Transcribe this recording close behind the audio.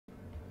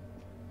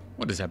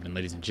What is happening,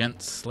 ladies and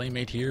gents?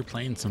 Slaymate here,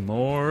 playing some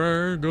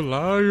more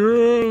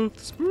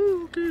Goliath.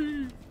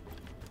 Spooky.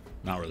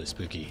 Not really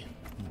spooky,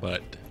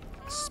 but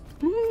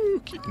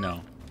spooky.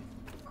 No.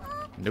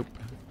 Nope.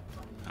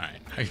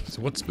 Alright.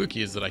 So what's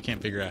spooky is that I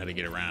can't figure out how to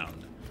get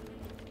around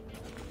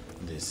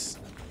this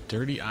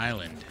dirty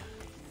island.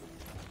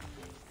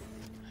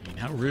 I mean,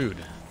 how rude.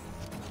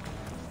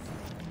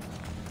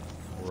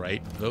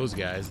 Right, those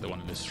guys that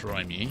want to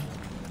destroy me.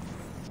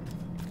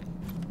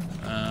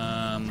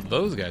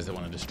 Those guys that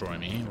want to destroy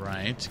me.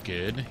 Right,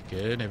 good,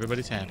 good.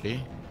 Everybody's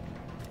happy.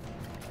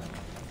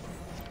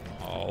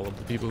 All of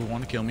the people who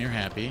want to kill me are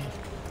happy.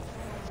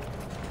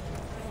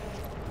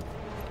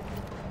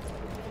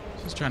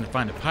 Just trying to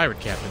find a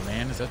pirate captain,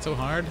 man. Is that so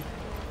hard?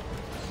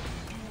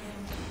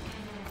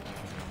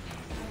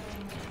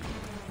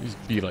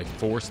 Used to be like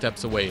 4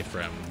 steps away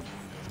from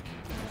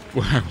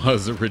where I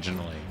was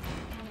originally.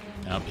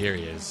 Now here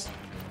he is.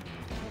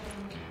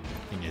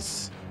 In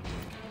his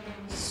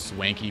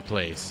swanky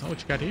place. Oh,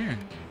 what you got here?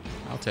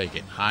 I'll take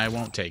it. I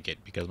won't take it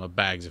because my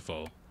bags are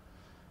full.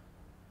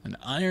 An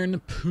iron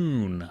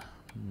poon.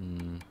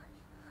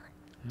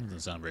 That doesn't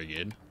sound very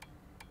good.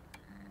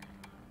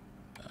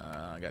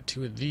 I got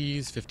 2 of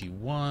these.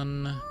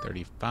 51,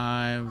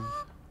 35.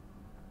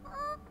 I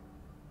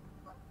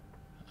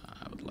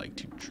would like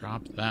to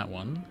drop that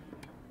one.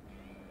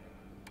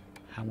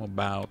 How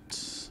about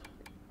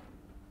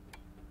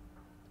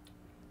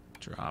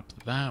drop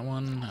that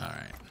one?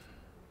 Alright.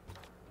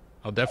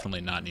 I'll definitely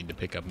not need to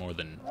pick up more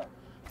than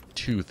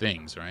 2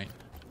 things, right?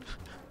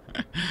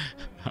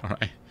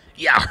 Alright.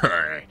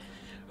 Yar!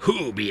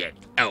 Who be it?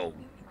 Oh,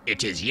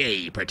 it is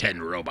ye,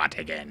 pretend robot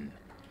again.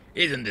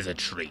 Isn't this a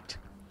treat?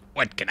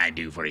 What can I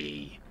do for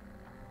ye?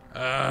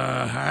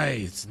 Hi,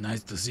 it's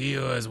nice to see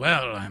you as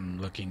well.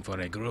 I'm looking for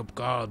a group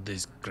called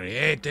This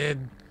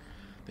Created.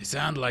 They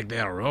sound like they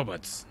are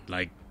robots,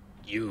 like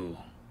you.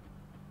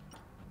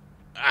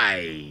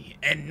 Aye,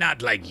 and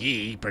not like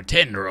ye,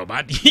 pretend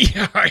robot.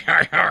 Yar,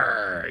 yar,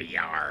 yar,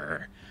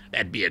 yar.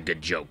 That'd be a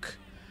good joke.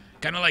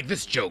 Kinda like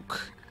this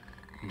joke.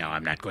 No,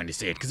 I'm not going to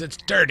say it because it's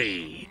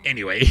dirty.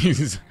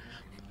 Anyways,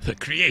 the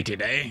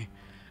created, eh?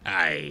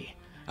 Aye,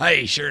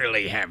 I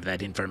surely have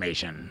that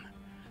information.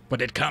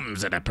 But it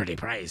comes at a pretty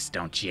price,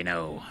 don't you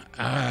know?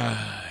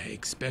 I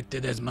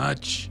expected as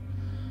much.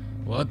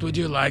 What would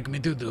you like me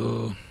to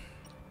do?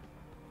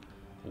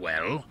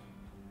 Well,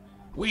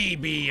 we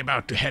be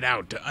about to head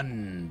out to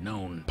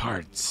unknown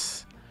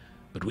parts,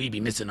 but we be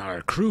missing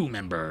our crew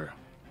member.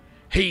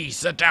 He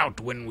set out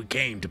when we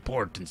came to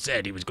port and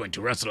said he was going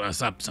to rustle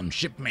us up some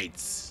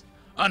shipmates.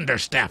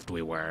 Understaffed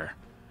we were,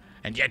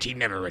 and yet he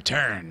never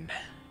returned.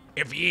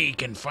 If ye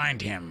can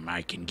find him,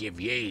 I can give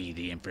ye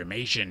the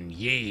information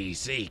ye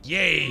seek.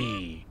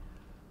 Yay!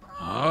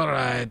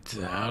 Alright,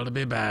 I'll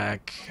be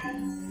back.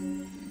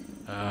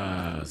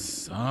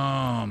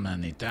 So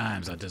many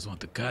times I just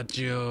want to cut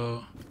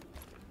you.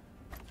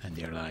 And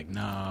you're like,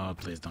 no,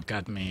 please don't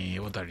cut me.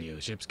 What are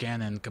you? Ship's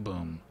cannon?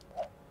 Kaboom.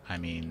 I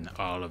mean,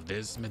 all of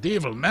this.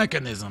 Medieval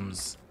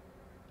mechanisms.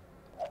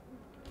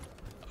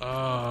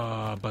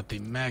 Oh, but the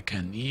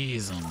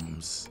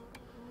mechanisms.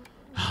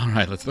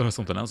 Alright, let's throw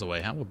something else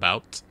away. How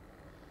about...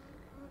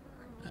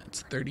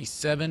 That's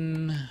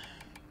 37.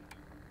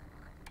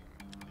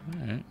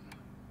 Alright.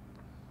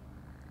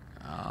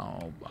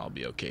 I'll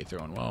be okay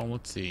throwing... Well,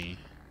 let's see.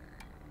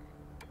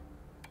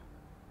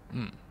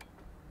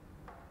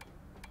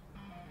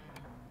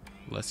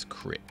 Less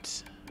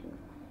crit.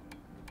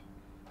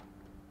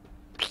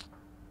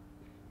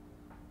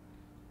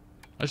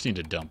 I just need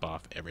to dump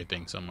off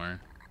everything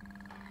somewhere.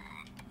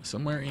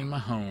 Somewhere in my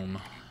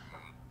home.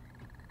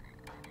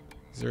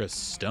 Is there a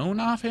stone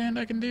offhand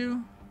I can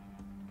do?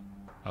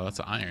 Oh, that's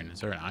an iron. Is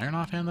there an iron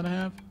offhand that I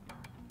have?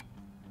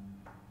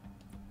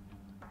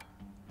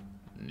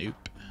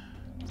 Nope.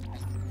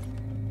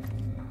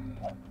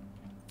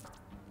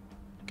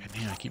 God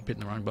damn, I keep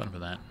hitting the wrong button for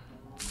that.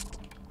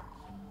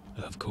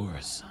 Of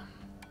course.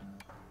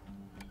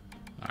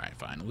 Alright,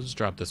 fine. We'll just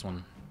drop this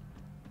one.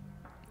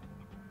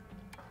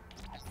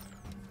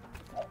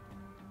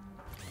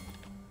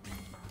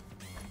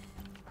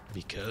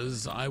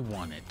 Because I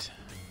want it.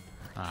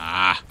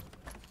 Ah!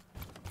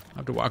 I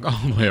have to walk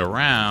all the way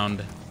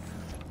around.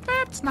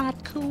 That's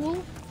not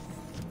cool.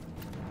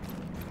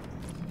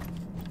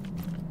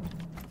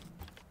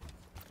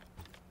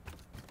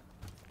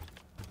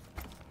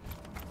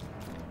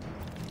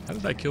 How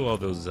did I kill all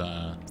those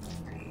guys?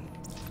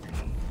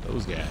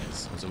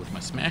 Was it with my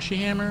smashy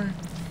hammer?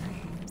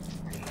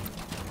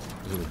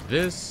 Was it with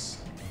this?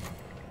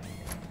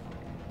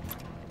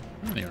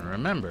 I don't even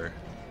remember.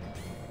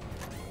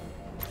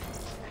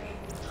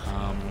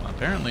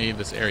 Apparently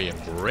this area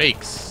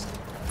breaks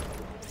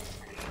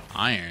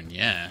iron,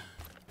 yeah.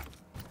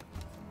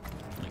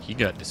 Like he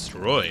got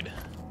destroyed.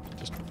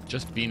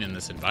 Just being in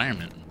this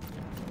environment.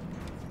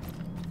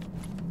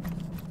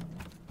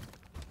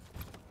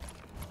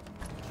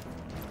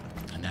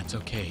 And that's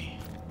okay.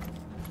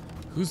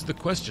 Who's the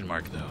question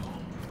mark, though?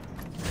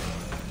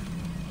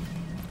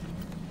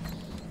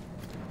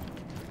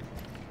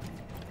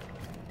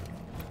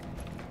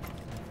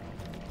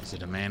 Is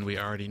it a man we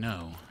already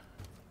know?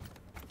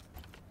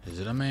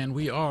 Is it a man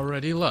we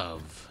already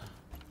love?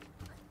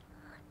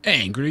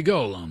 Angry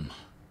Golem.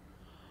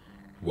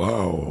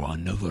 Wow,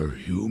 another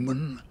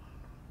human?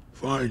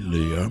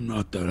 Finally, I'm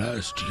not the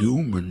last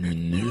human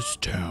in this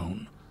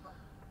town.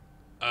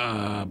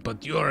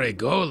 But you're a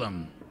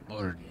golem,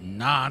 or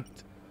not?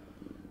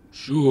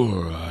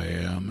 Sure, I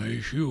am a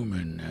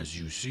human, as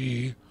you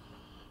see.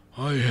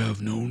 I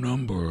have no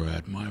number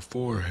at my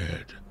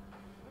forehead.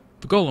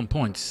 The golem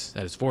points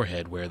at his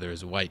forehead where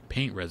there's white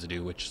paint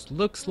residue which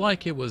looks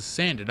like it was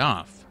sanded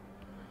off.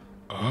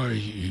 I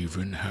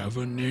even have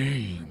a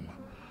name.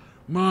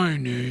 My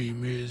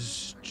name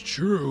is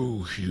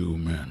True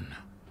Human.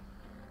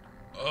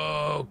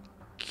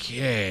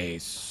 Okay,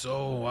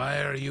 so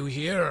why are you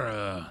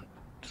here,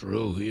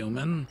 true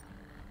human?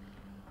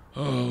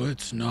 Oh,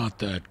 it's not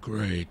that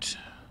great.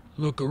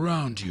 Look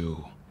around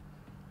you.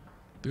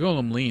 The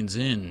golem leans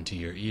in to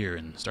your ear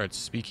and starts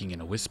speaking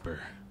in a whisper.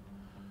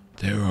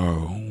 There are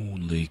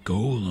only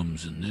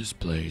golems in this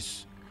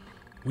place.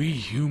 We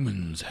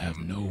humans have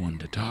no one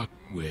to talk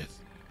with.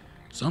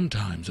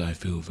 Sometimes I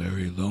feel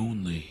very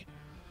lonely.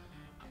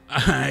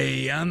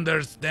 I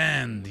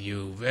understand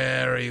you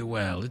very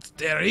well. It's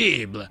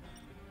terrible.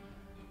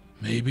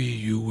 Maybe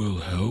you will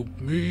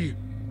help me?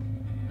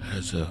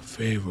 As a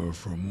favor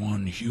from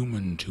one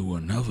human to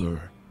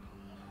another.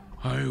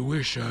 I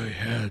wish I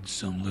had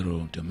some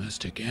little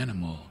domestic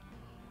animal,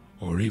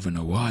 or even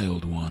a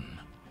wild one.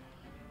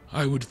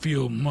 I would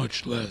feel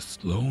much less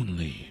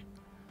lonely.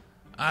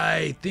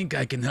 I think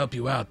I can help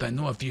you out. I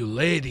know a few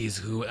ladies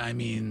who, I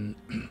mean,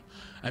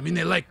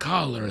 they like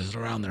collars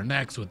around their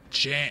necks with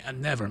chain.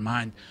 Never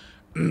mind.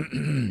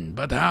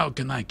 But how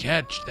can I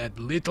catch that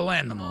little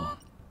animal?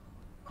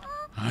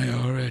 I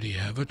already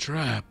have a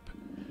trap.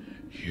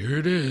 Here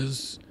it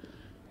is.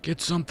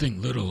 Get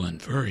something little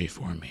and furry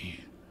for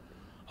me.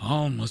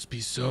 All must be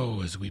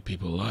so as we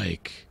people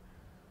like.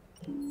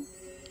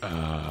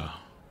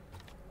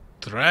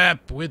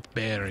 Trap with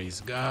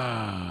berries.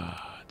 God,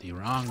 the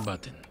wrong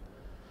button.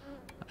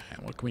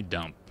 Alright, what can we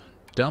dump?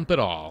 Dump it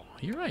all.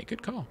 You're right,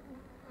 good call.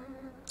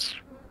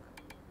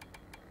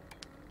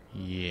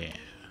 Yeah.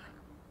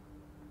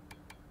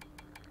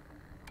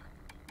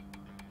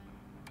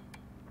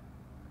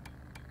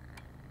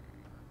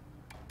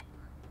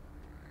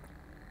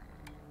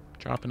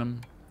 Dropping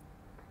them.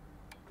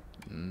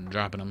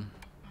 Dropping them.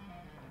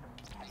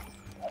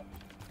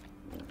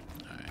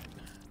 Alright.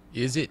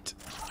 Is it?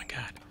 Oh my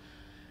god.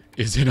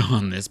 Is it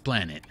on this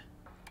planet?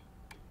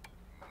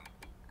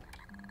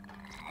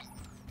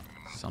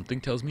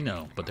 Something tells me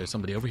no, but there's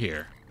somebody over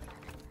here.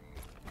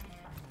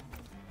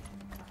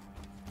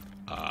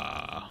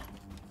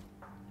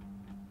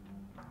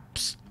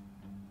 Psst.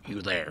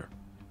 You there.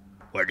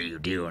 What are you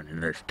doing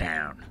in this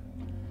town?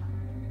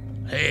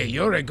 Hey,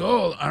 you're a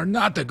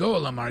not a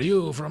golem, are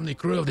you? From the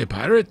crew of the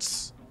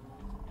pirates?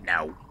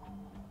 No.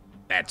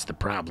 That's the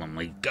problem.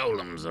 The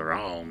golems are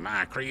all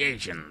my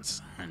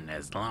creations. And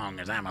as long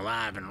as I'm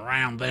alive and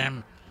around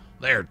them,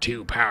 they're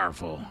too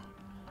powerful.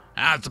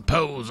 I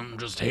suppose I'm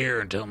just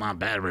here until my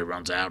battery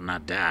runs out and I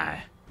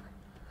die.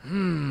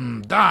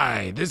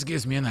 Die. This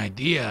gives me an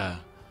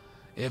idea.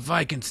 If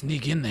I can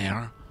sneak in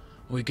there,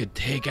 we could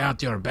take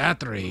out your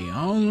battery.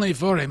 Only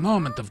for a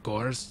moment, of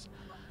course.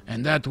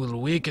 And that will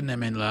weaken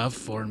them enough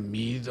for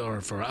me or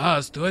for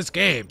us to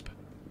escape.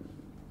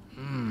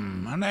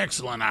 An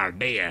excellent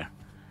idea.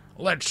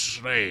 Let's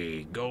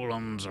see,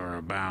 golems are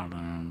about,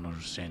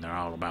 let's see, they're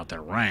all about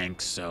their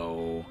ranks,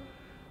 so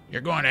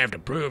you're going to have to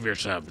prove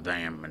yourself to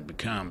them and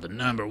become the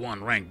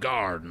 #1 ranked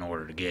guard in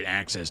order to get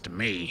access to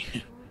me.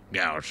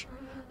 Gosh,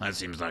 that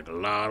seems like a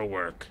lot of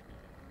work.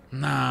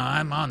 Nah,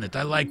 I'm on it.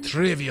 I like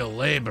trivial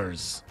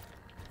labors.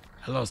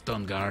 Hello,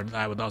 Stone Guard.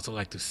 I would also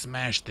like to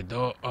smash the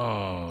door.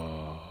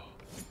 Oh.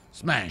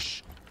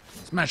 Smash.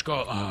 Smash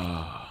go.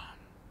 Oh.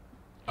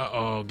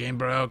 Uh-oh, game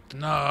broke.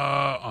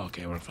 No.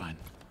 Okay, we're fine.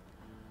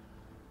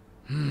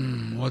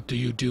 What do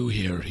you do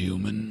here,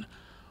 human?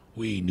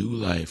 We new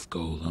life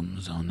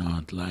golems are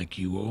not like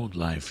you old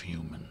life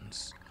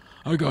humans.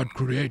 Our God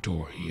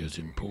Creator, he is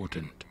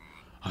important.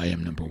 I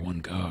am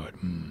 #1 guard.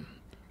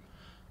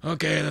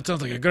 Okay, that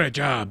sounds like a great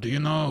job. Do you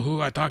know who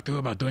I talked to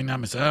about doing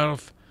that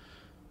myself?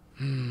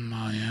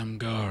 I am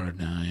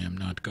guard. I am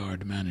not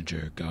guard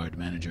manager. Guard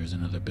manager is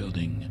another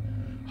building.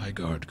 I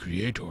guard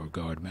creator.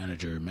 Guard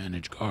manager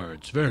manage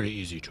guards. Very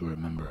easy to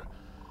remember.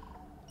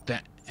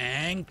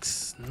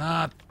 Thanks.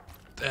 Not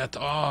at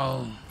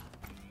all.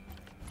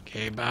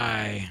 Okay,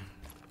 bye.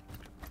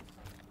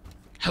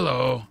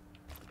 Hello.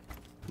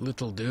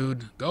 Little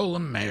dude.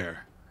 Golem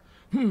Mayor.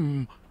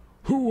 Who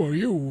are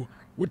you?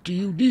 What do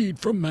you need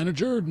from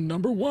manager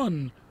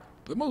 #1?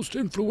 The most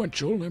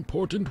influential,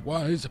 important,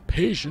 wise,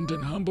 patient,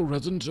 and humble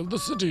resident of the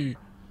city.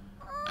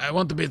 I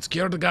want to be a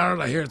security guard.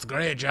 I hear it's a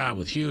great job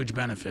with huge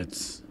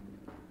benefits.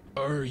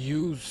 Are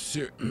you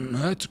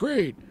That's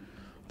great.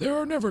 There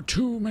are never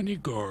too many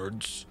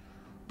guards.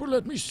 But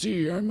let me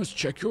see, I must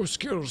check your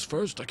skills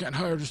first. I can't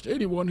hire just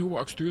anyone who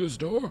walks through this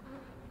door.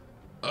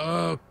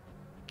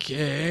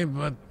 Okay,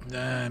 but,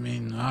 I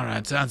mean,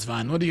 alright, sounds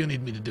fine. What do you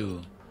need me to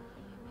do?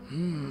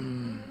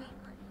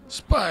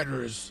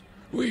 Spiders.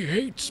 We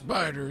hate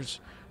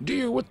spiders.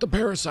 Deal with the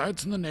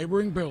parasites in the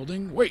neighboring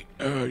building. Wait,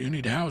 you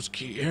need a house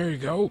key. Here you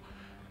go.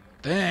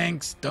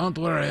 Thanks. Don't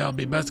worry, I'll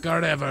be best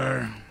guard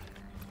ever.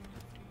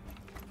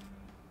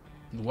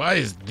 Why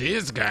is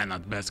this guy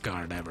not best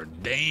guard ever?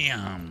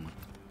 Damn.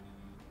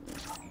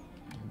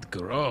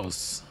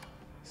 Gross.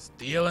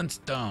 Steel and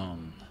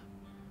stone.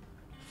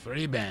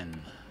 Free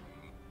Ben.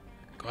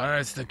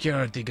 Quiet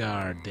security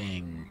guard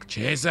thing.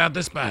 Chase out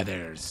the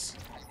spiders.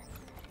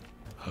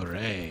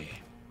 Hooray.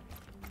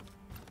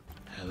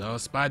 Hello,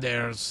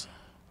 spiders.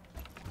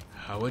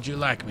 How would you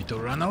like me to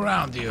run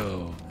around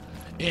you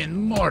in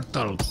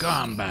Mortal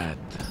Kombat?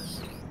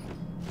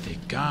 The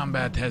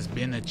combat has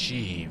been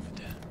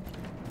achieved.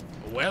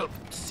 Well,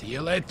 see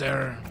you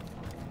later.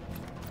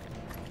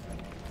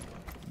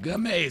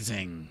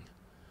 Amazing.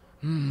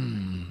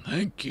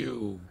 Thank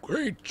you.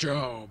 Great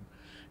job.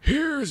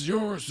 Here's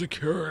your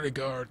security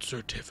guard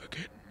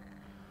certificate.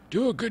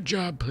 Do a good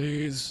job,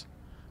 please.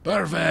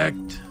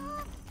 Perfect.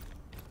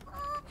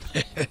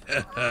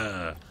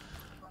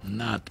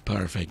 Not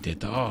perfect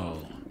at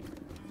all.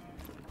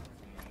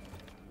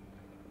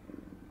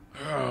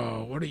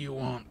 Oh, what do you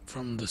want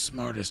from the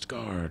smartest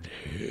guard?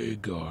 Hey,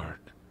 guard.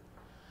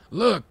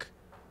 Look,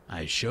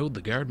 I showed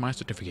the guard my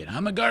certificate.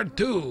 I'm a guard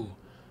too.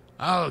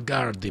 I'll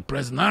guard the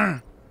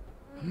prisoner.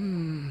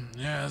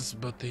 Yes,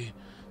 but the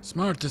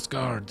smartest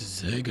guard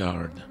is a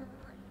guard.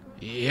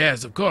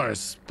 Yes, of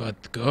course,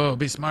 but go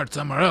be smart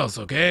somewhere else,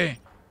 okay?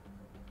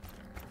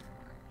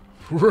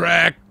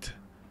 Wrecked.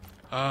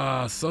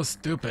 Ah, so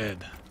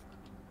stupid.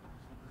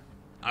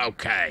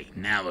 Okay,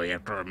 now we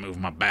have to remove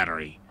my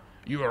battery.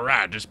 You were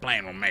right, this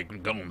plane will make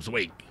golems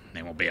weak.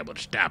 They won't be able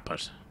to stop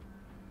us.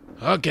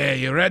 Okay,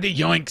 you ready,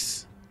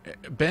 yoinks?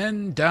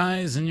 Ben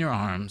dies in your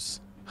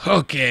arms.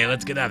 Okay,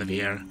 let's get out of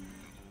here.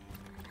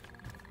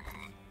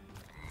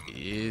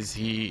 Is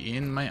he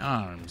in my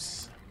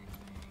arms?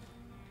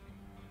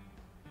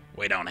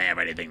 We don't have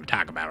anything to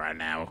talk about right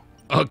now.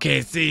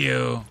 Okay, see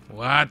you.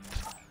 What?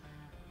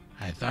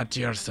 I thought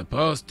you're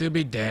supposed to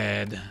be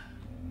dead.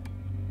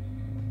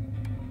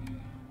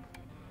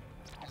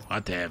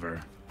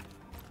 Whatever.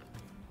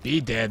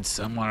 Be dead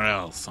somewhere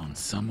else on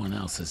someone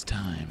else's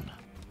time.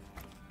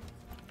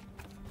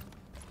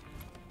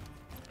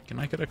 Can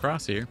I get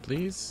across here,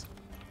 please?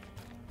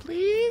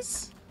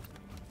 Please?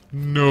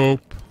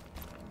 Nope.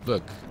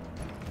 Look.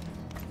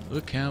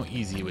 Look how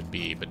easy it would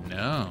be, but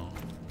no.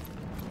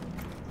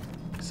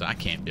 Because I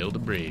can't build a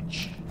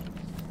bridge.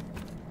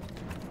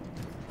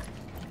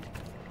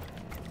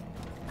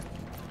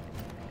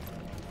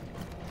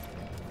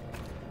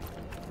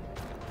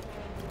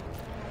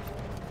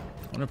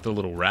 I wonder if there are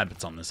little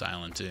rabbits on this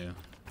island too.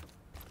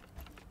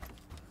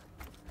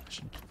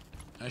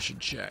 I should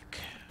check.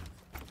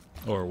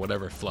 Or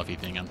whatever fluffy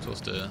thing I'm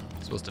supposed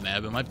to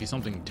nab. It might be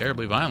something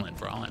terribly violent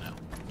for all I know.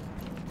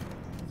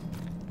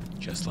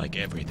 Just like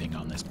everything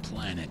on this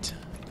planet.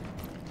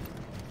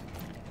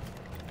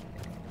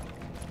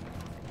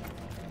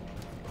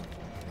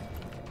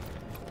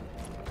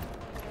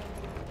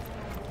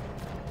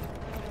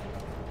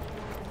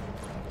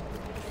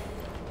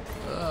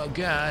 Oh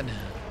God.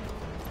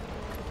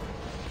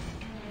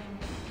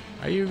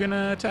 Are you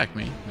gonna attack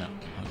me? No.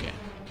 Okay.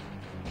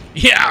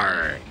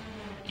 Yar!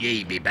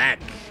 Ye be back.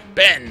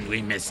 Ben,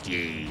 we missed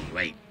ye.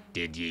 Wait,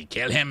 did ye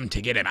kill him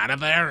to get him out of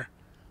there?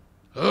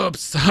 Oops,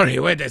 sorry,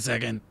 wait a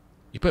second.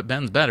 You put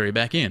Ben's battery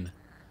back in.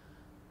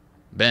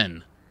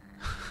 Ben.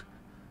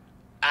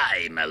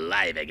 I'm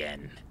alive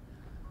again.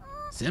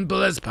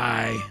 Simple as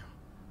pie.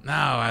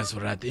 Now, as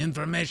for that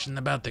information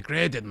about the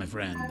created, my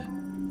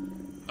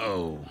friend.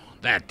 Oh,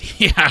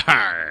 that,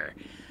 yar!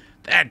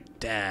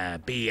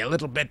 That be a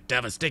little bit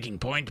of a sticking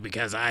point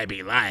because I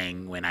be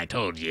lying when I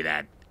told ye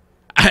that.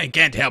 I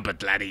can't help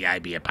it, laddie, I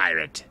be a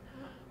pirate.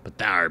 But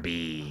there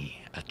be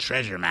a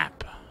treasure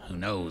map who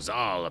knows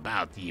all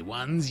about the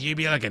ones ye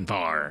be looking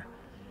for.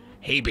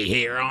 He be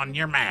here on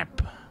your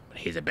map, but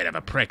he's a bit of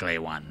a prickly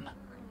one.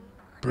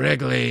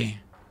 Prickly?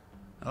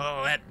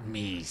 Let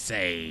me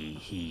say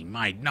he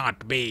might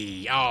not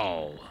be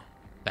all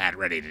that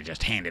ready to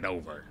just hand it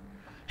over.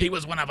 He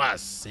was one of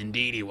us,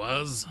 indeed he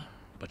was.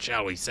 But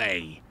shall we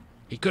say,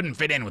 he couldn't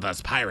fit in with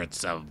us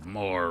pirates of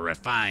more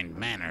refined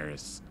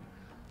manners.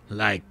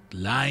 Like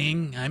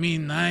lying? I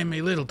mean, I'm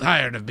a little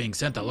tired of being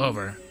sent all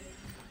over.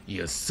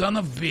 You son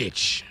of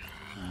bitch.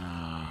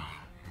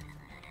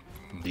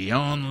 The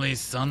only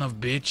son of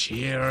bitch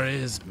here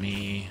is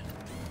me.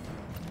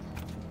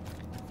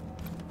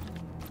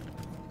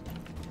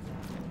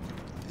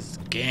 This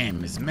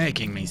game is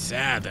making me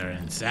sadder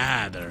and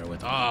sadder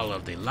with all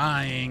of the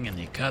lying and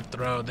the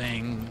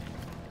cutthroating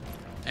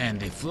and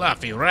the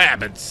fluffy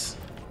rabbits.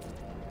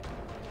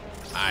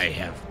 I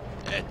have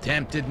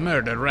attempted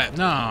murder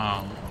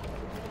no.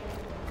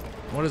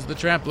 What does the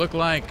trap look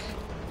like?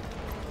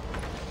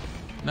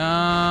 No,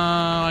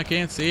 I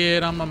can't see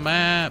it on my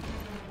map.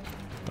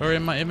 Or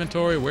in my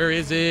inventory. Where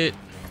is it?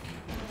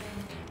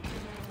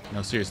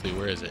 No, seriously,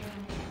 where is it?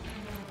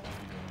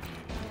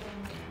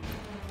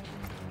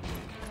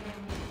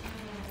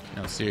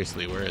 No,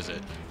 seriously, where is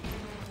it?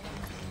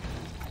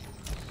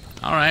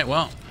 Alright,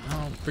 well, I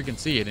don't freaking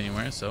see it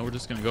anywhere, so we're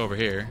just gonna go over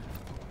here.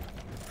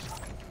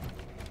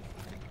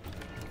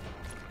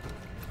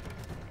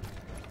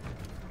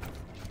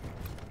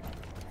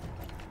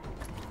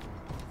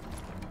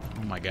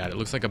 Oh my god, it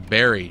looks like a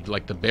berry,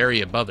 like the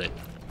berry above it.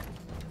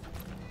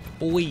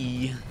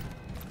 Boy.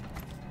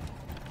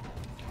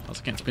 I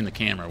also can't spin the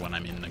camera when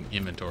I'm in the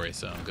inventory,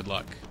 so good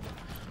luck.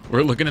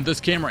 We're looking at this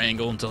camera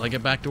angle until I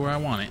get back to where I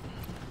want it.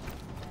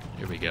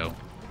 Here we go.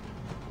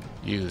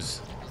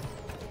 Use.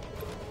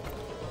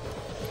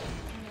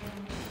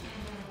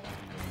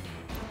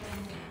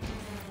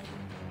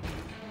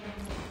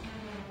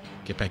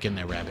 Get back in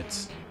there,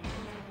 rabbits.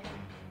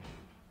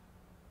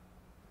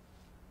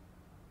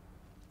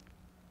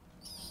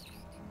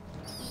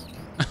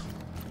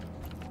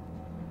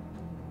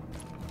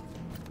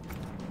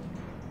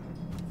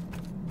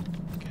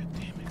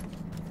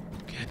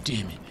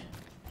 Damn it.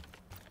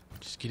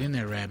 Just get in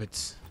there,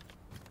 rabbits.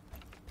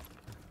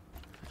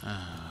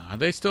 Are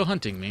they still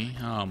hunting me?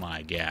 Oh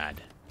my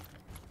god.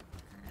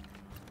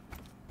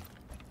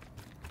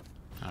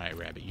 Alright,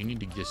 rabbit. You need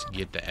to just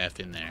get the F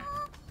in there.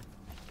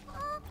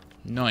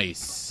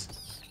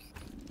 Nice.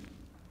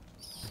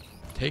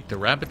 Take the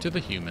rabbit to the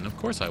human. Of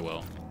course I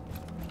will.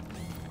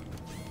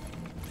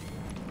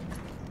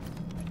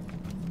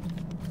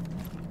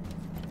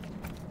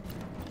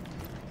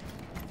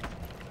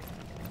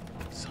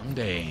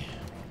 Someday.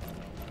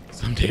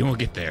 Someday we'll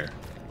get there.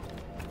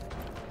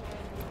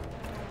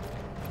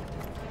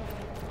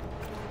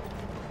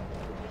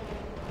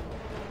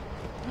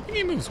 I think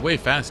he moves way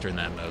faster in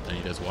that mode than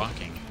he does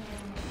walking.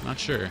 Not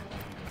sure.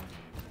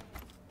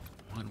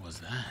 What was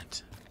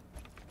that?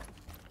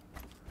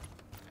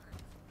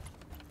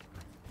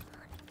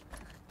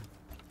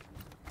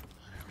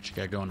 What you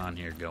got going on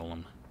here,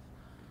 Golem?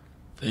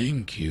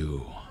 Thank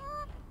you.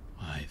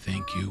 I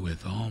thank you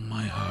with all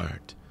my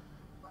heart.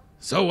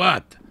 So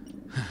what?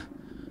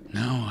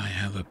 Now I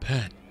have a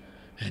pet,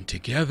 and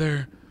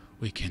together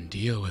we can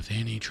deal with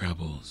any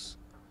troubles.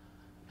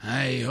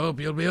 I hope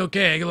you'll be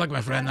okay. Good luck,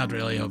 my friend. Not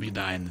really. Hope you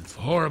die in this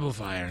horrible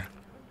fire.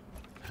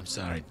 I'm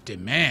sorry.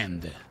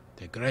 Demand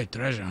the great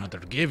treasure hunter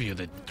give you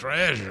the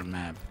treasure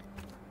map.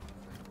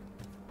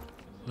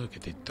 Look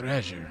at the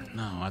treasure.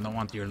 No, I don't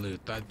want your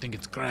loot. I think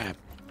it's crap.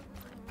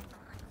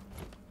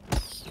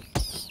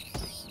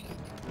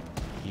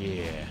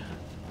 Yeah.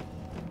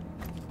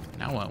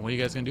 Now what? What are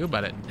you guys gonna do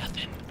about it?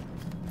 Nothing.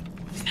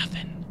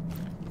 Nothing.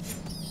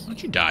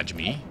 Don't you dodge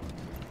me.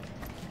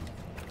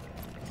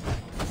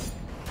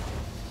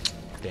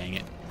 Dang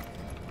it.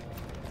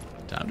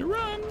 Time to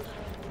run.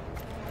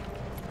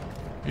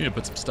 We need to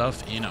put some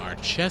stuff in our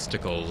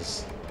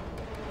chesticles.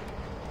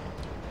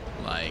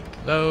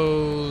 Like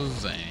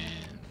those and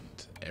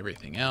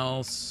everything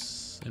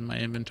else in my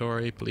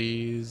inventory,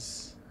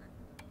 please.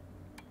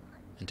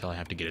 Until I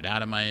have to get it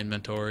out of my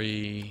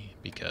inventory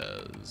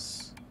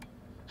because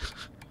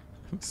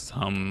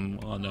some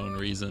unknown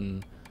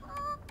reason.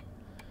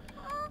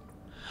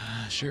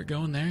 Sure,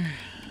 go in there.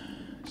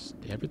 Just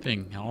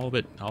everything, all of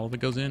it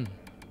goes in.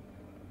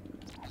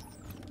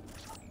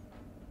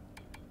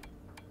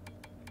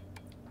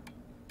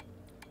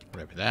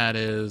 Whatever that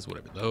is,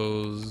 whatever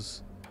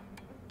those.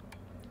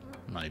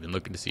 I'm not even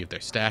looking to see if they're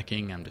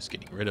stacking. I'm just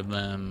getting rid of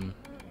them.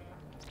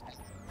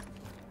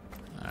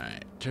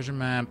 Alright, treasure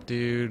map,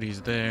 dude.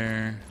 He's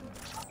there.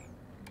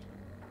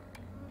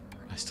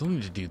 I still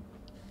need to do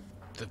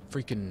the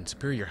freaking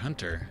superior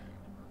hunter.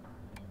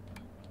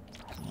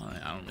 Well,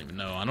 I don't even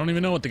know. I don't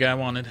even know what the guy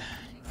wanted.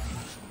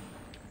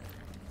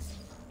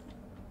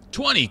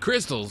 20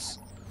 crystals!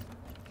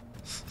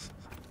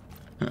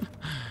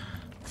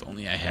 If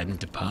only I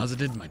hadn't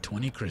deposited my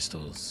 20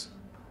 crystals.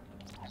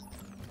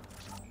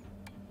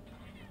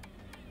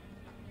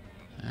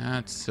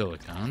 That's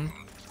silicon.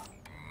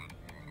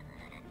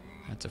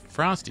 That's a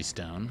frosty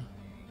stone.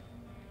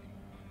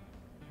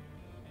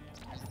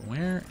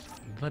 Where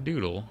the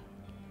doodle?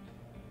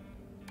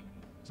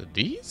 Is it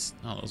these?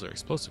 Oh, those are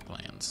explosive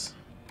glands.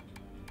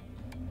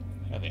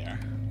 There they are.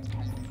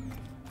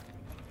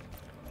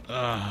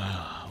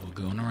 We're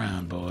going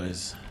around,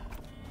 boys.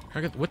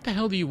 What the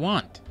hell do you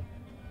want?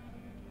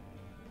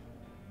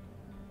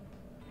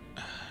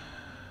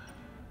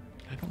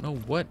 I don't know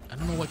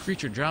what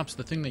creature drops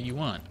the thing that you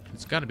want.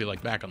 It's got to be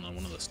like back on one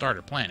of the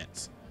starter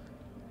planets.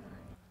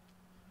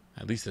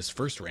 At least this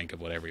first rank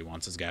of whatever he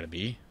wants has got to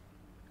be.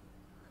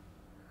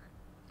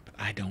 But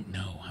I don't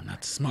know. I'm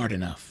not smart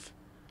enough.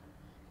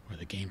 Or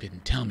the game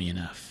didn't tell me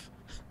enough.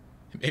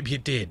 Maybe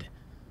it did.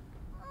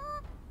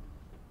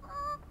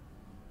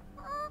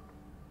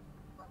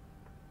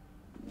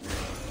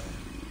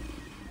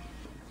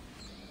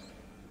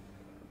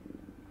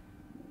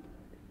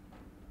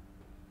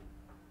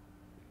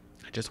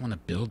 I just want to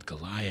build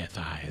Goliath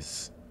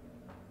eyes.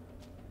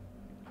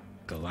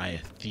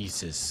 Goliath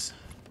thesis.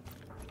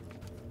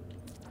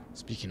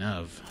 Speaking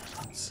of,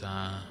 let's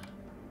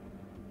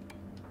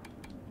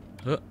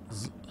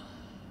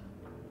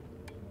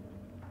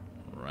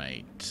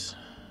right.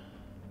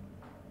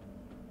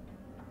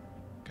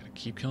 Gotta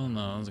keep killing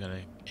those.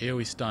 Gotta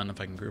AoE stun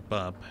if I can group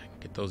up.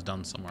 Get those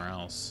done somewhere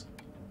else.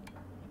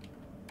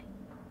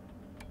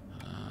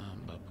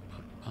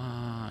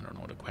 I don't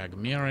know what a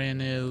Quagmirian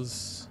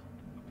is.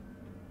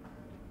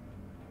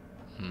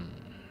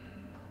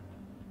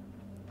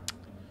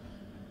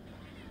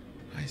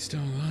 I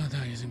still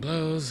without using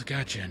blows.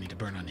 Gotcha. I need to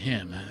burn on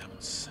him. That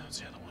was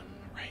the other one.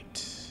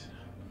 Right.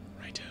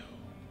 Righto.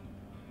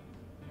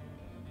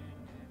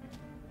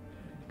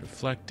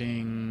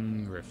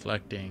 Reflecting,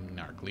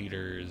 narc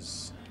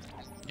leaders.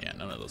 Yeah,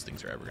 none of those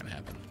things are ever gonna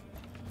happen.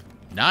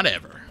 Not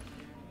ever.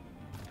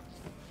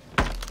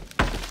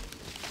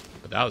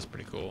 But that was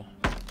pretty cool.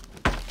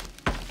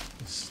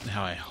 This is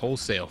how I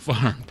wholesale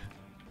farmed.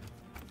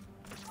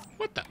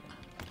 What the?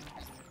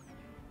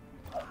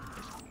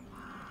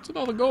 What's with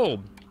all the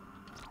gold?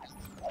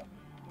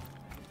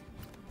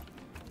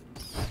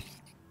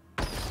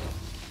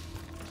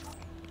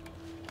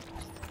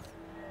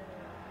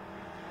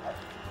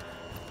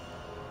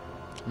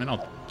 I mean,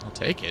 I'll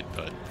take it,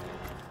 but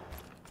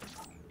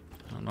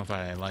I don't know if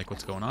I like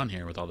what's going on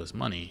here with all this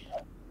money.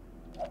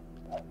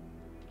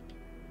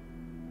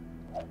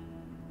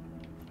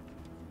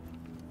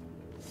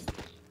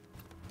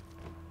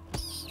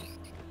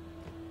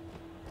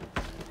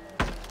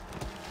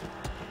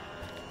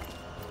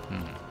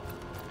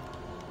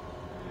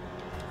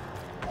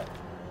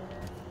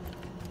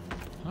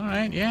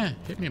 Alright, yeah,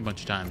 hit me a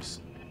bunch of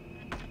times.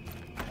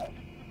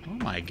 Oh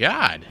my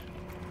god.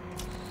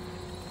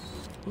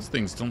 Those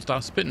things don't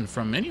stop spitting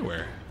from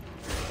anywhere.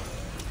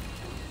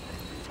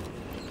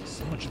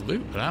 So much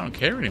loot, but I don't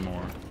care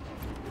anymore.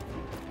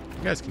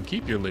 You guys can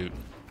keep your loot.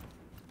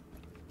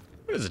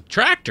 What is a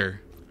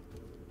tractor?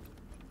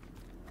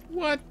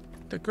 What?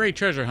 The great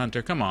treasure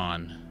hunter, come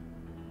on.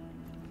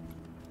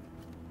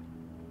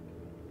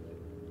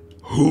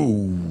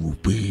 Who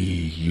be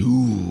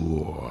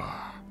you?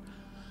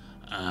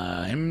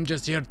 I'm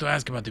just here to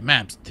ask about the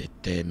maps.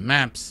 The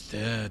maps,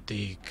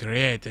 the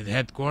created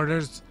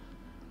headquarters.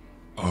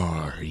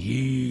 Are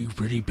ye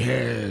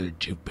prepared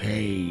to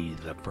pay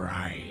the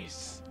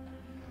price?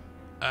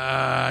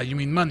 You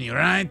mean money,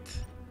 right?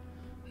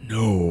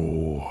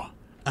 No,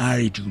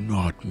 I do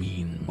not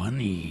mean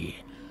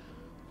money.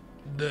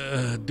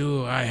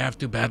 Do I have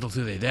to battle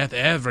to the death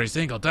every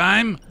single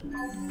time?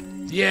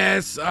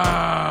 Yes,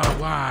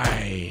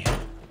 why?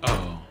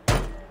 Oh.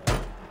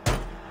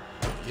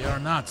 You're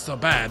not so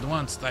bad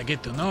once I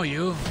get to know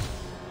you.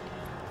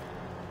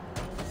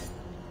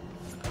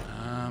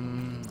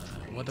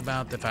 What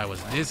about if I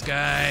was this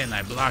guy and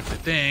I block the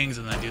things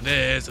and I do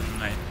this and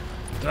then I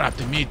drop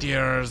the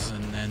meteors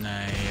and then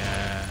I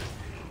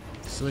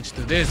switch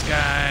to this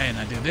guy and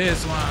I do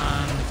this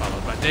one,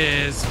 followed by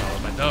this,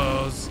 followed by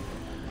those.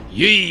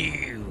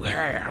 You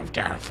have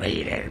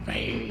defeated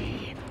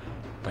me,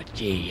 but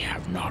ye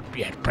have not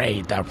yet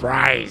paid the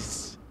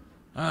price.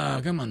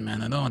 Come on,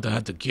 man, I don't want to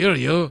have to kill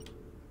you.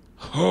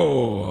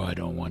 Oh, I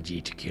don't want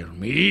ye to kill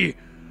me.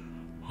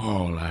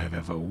 All I've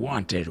ever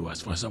wanted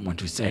was for someone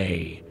to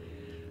say,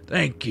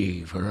 thank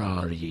ye for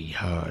all ye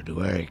hard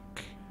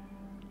work.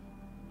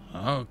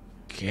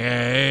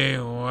 Okay,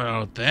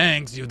 well,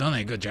 thanks. You've done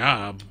a good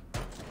job.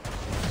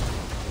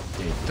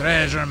 The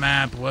treasure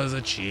map was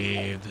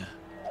achieved.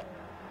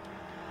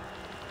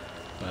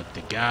 But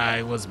the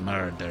guy was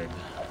murdered.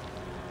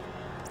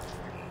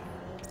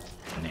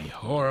 In a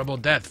horrible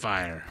death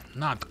fire.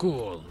 Not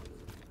cool.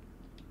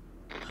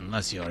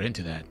 Unless you're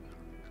into that.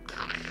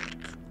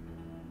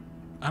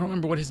 I don't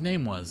remember what his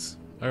name was.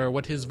 Or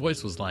what his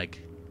voice was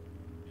like.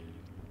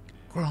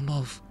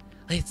 Grumble,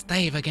 it's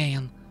Dave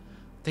again.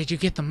 Did you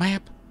get the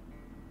map?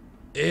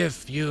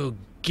 If you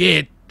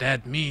get,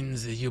 that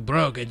means that you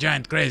broke a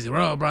giant crazy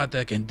robot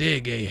that can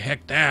dig a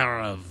hectare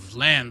of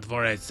land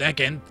for a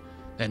second,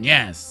 then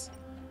yes.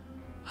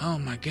 Oh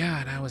my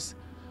god, I was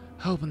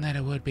hoping that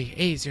it would be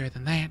easier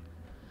than that.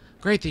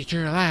 Great that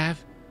you're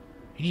alive.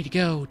 You need to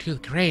go to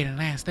the crate and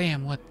ask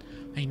them what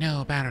they know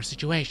about our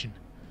situation.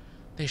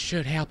 This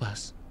should help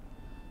us.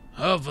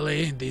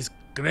 Hopefully, these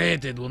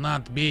created will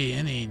not be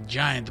any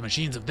giant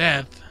machines of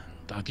death.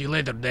 Talk to you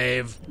later,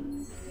 Dave.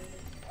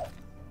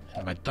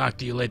 And by talk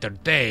to you later,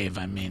 Dave,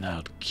 I mean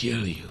I'll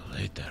kill you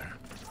later.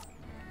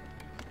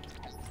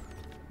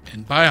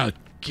 And by I'll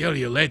kill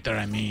you later,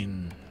 I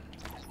mean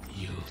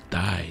you'll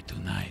die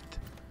tonight.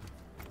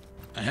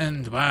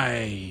 And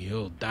by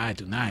you'll die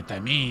tonight, I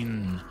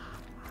mean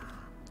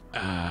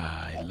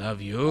I love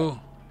you.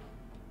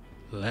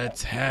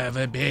 Let's have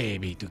a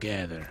baby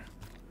together.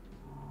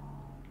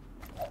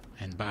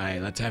 And by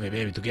let's have a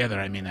baby together,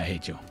 I mean I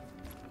hate you.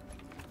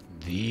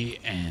 The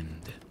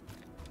end.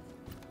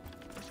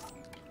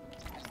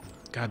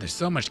 God, there's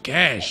so much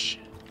cash.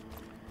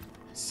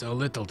 So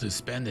little to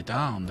spend it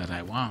on that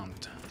I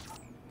want.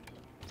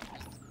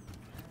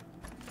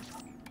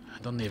 I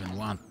don't even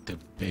want to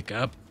pick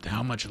up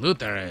how much loot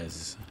there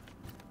is.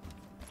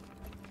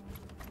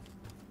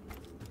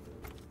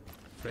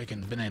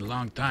 Freaking been a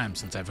long time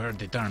since I've heard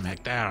the term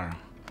hectare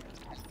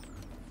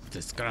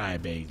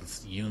describe a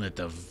unit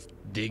of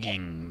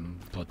digging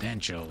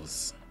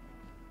potentials.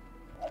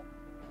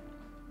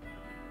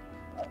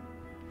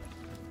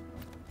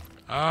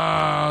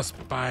 Oh,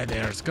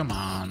 spiders, come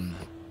on.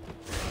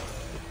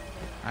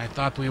 I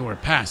thought we were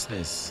past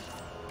this.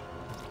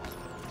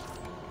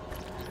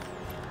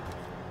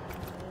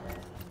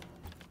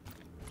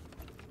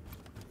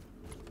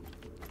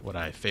 What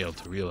I failed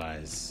to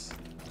realize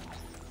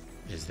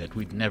is that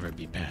we'd never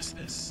be past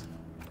this.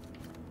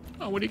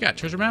 Oh, what do you got?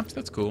 Treasure maps?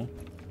 That's cool.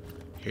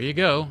 Here you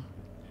go.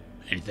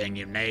 Anything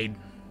you need?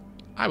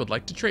 I would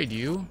like to trade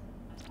you.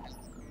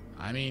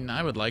 I mean,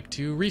 I would like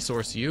to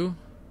resource you.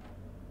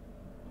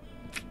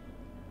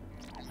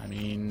 I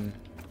mean...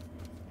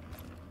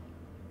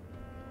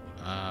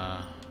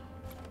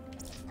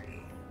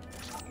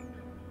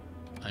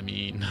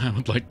 I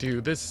would like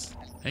to this.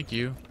 Thank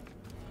you.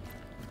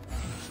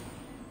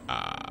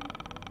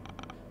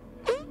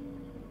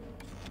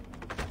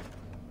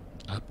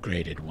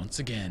 Upgraded once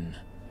again.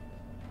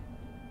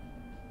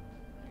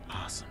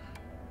 Awesome.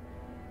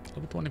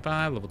 Level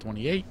 25, level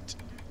 28.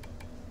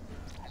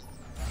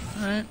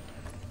 Alright.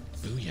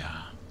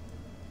 Booyah.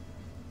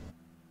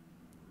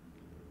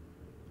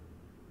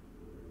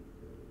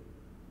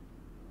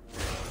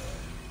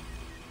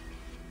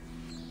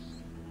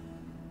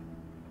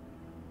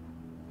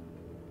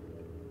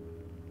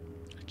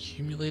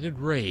 Accumulated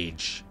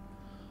rage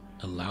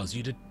allows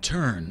you to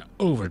turn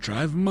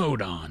overdrive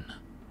mode on.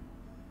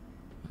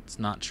 That's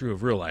not true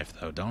of real life,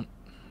 though. Don't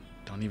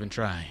even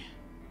try.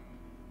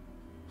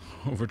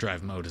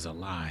 Overdrive mode is a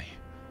lie.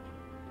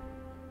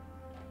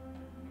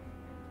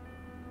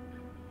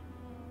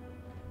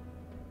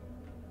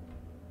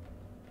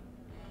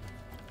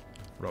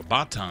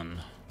 Roboton.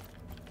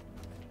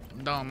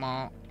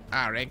 Domo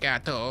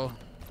arigato.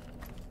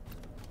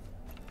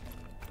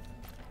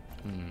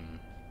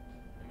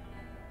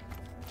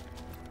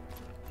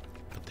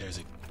 But there's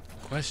a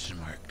question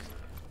mark.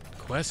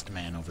 Quest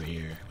man over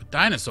here. With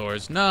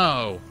dinosaurs?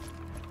 No!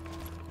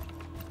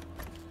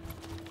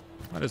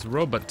 Why does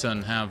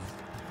Roboton have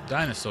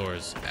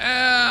dinosaurs?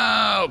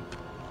 Help!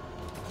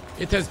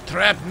 It has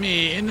trapped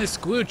me in the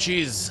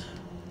squoochies.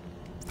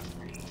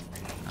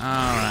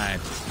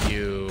 Alright,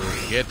 you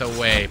get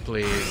away,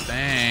 please.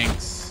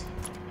 Thanks.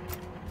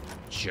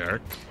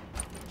 Jerk.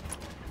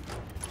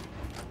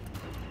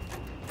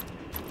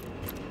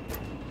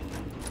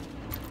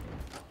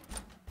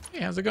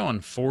 Hey, how's it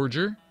going,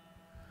 Forger?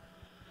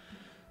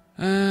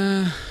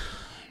 No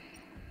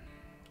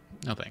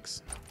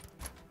thanks.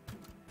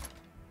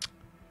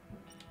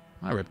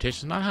 My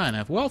reputation's not high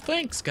enough. Well,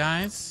 thanks,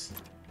 guys.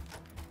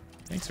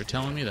 Thanks for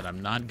telling me that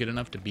I'm not good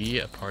enough to be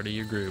a part of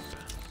your group.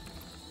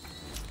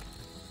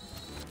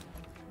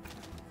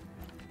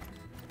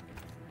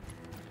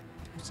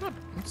 What's up?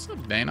 What's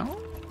up, Dano?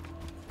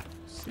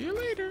 See you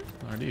later.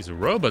 Are these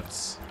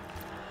robots?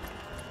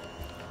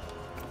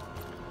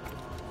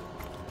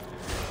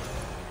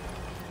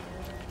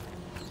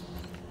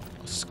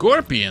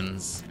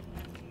 Scorpions?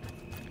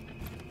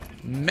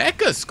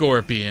 Mecha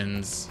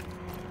scorpions?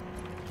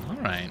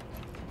 Alright.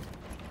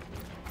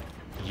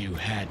 You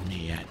had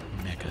me at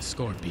Mecha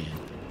Scorpion.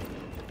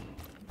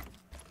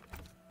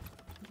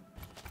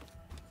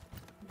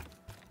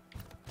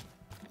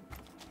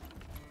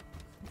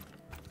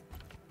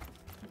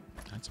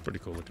 That's a pretty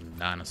cool looking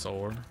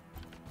dinosaur.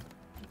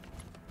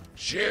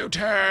 Shoot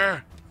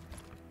her!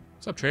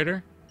 What's up,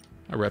 trader?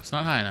 My rep's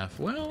not high enough.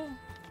 Well,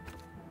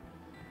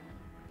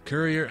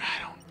 courier.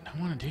 I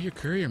want to do your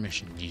courier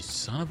mission, you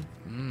son of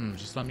a...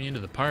 just let me into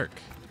the park.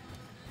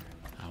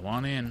 I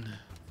want in.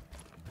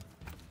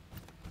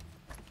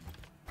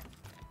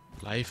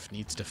 Life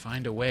needs to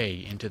find a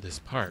way into this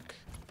park.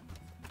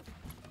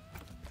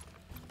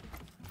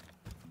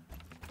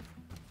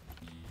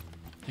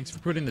 Thanks for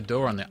putting the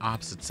door on the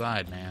opposite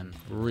side, man.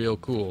 Real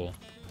cool.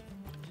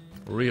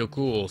 Real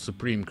cool,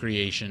 Supreme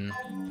Creation.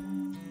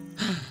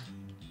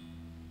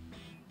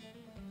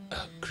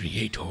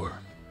 Creator.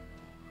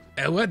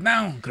 What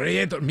now?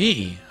 Creator?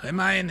 Me? Am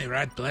I in the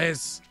right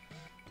place?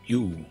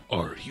 You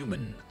are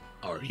human,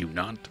 are you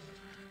not?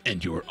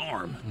 And your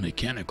arm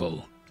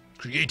mechanical,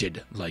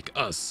 created like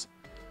us.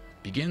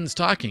 Begins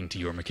talking to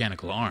your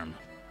mechanical arm.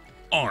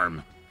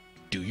 Arm,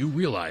 do you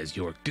realize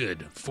your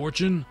good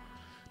fortune?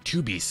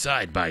 To be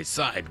side by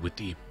side with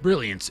the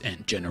brilliance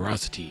and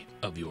generosity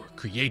of your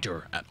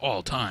creator at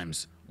all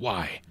times.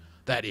 Why,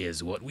 that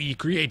is what we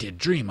created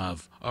dream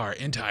of our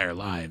entire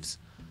lives.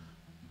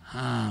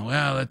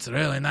 Well, it's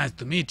really nice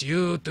to meet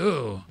you,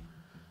 too.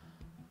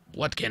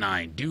 What can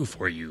I do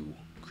for you,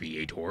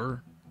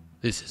 creator?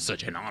 This is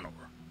such an honor.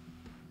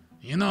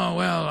 You know,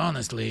 well,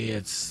 honestly,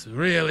 it's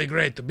really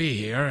great to be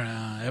here.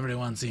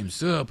 Everyone seems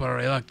super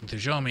reluctant to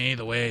show me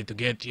the way to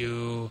get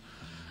you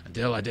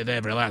until I did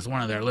every last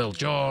one of their little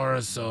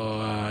chores.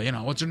 So, you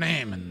know, what's your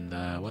name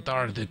and what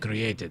are they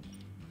created?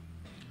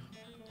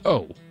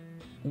 Oh,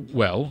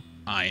 well,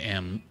 I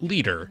am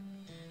leader.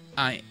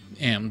 I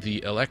am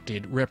the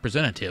elected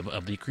representative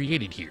of the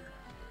created here.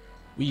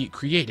 We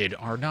created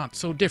are not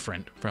so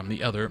different from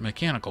the other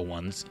mechanical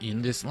ones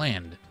in this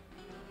land.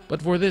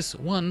 But for this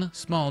one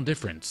small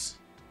difference,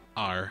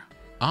 our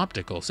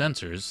optical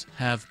sensors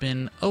have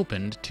been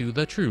opened to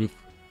the truth.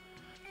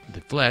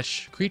 The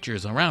flesh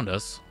creatures around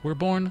us were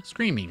born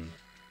screaming,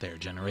 Their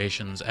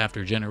generations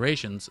after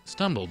generations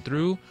stumbled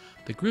through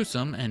the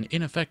gruesome and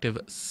ineffective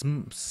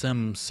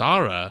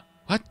samsara,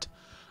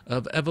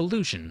 of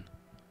evolution.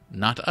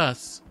 Not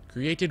us,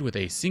 created with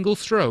a single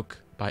stroke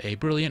by a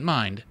brilliant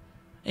mind,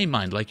 a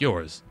mind like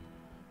yours.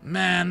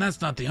 Man, that's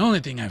not the only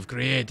thing I've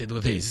created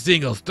with a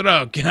single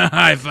stroke.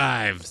 High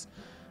fives.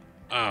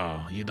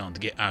 Oh, you don't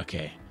get...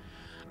 Okay.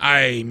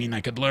 I mean,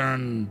 I could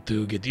learn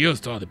to get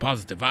used to all the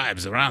positive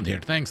vibes around here.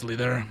 Thanks,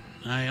 leader.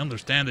 I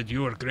understand that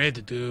you were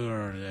created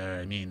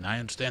to, I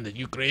understand that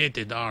you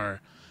created are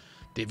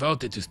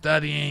devoted to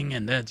studying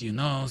and that you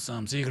know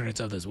some secrets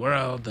of this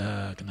world.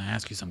 Can I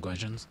ask you some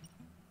questions?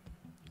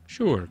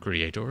 Sure,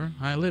 Creator.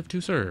 I live to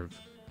serve.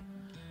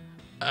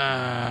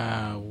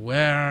 How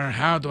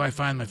do I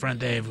find my friend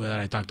Dave that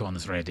I talked to on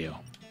this radio?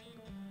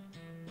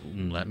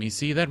 Let me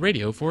see that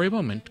radio for a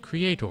moment,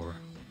 Creator.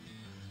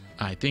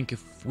 I think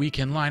if we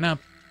can line up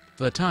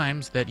the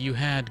times that you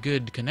had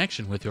good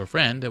connection with your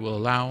friend, that will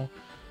allow...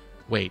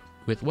 Wait,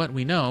 with what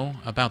we know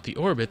about the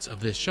orbits of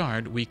this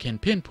shard, we can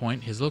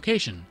pinpoint his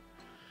location.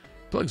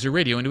 Plugs your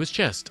radio into his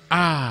chest.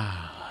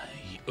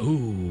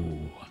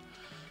 Ooh.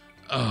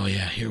 Oh,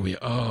 yeah, here we...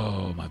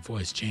 Oh, my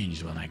voice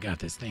changed when I got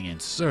this thing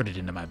inserted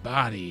into my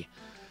body.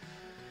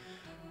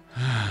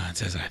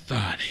 It's as I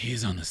thought.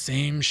 He's on the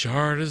same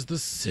shard as the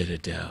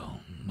Citadel,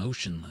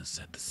 motionless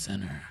at the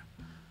center.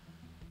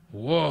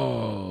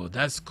 Whoa,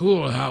 that's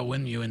cool how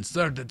when you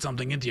inserted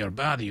something into your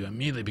body, you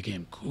immediately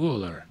became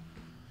cooler.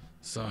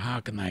 So how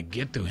can I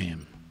get to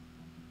him?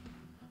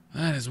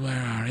 That is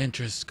where our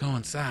interests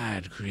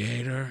coincide,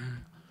 Creator.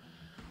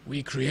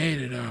 We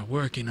created are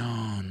working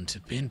on to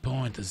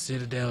pinpoint the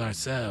Citadel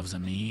ourselves,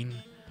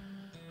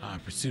 Our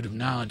pursuit of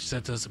knowledge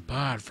sets us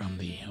apart from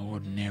the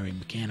ordinary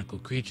mechanical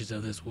creatures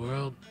of this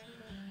world,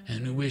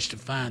 and we wish to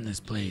find this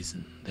place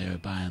and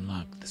thereby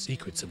unlock the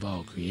secrets of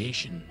all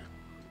creation.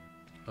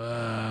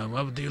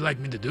 What would you like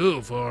me to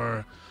do?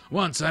 For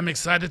once, I'm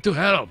excited to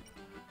help.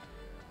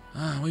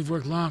 We've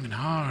worked long and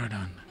hard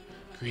on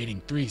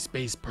creating 3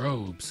 space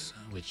probes,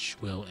 which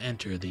will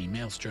enter the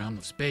maelstrom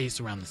of space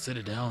around the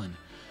Citadel and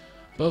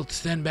both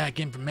send back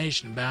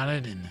information about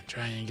it and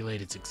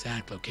triangulate its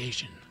exact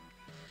location.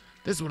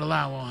 This would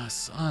allow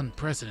us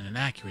unprecedented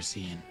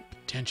accuracy and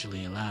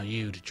potentially allow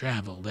you to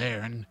travel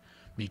there and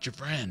meet your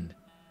friend.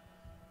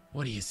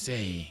 What do you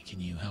say?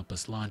 Can you help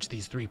us launch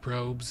these 3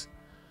 probes?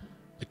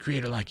 A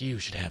creator like you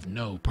should have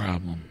no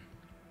problem.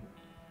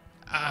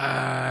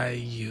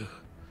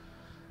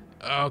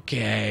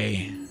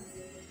 Okay.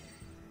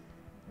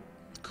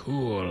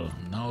 Cool.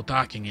 No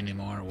talking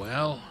anymore.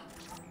 Well,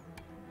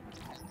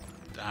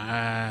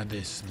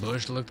 this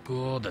bush looked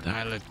cool. That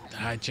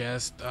high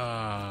chest.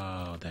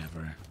 Oh,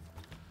 whatever.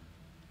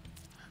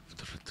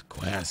 The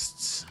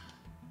quests.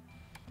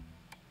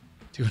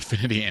 To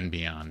infinity and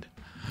beyond.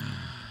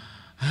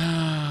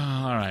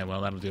 Alright,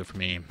 well, that'll do it for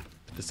me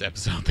for this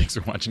episode. Thanks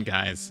for watching,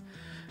 guys.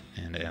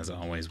 And as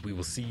always, we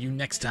will see you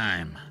next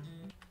time.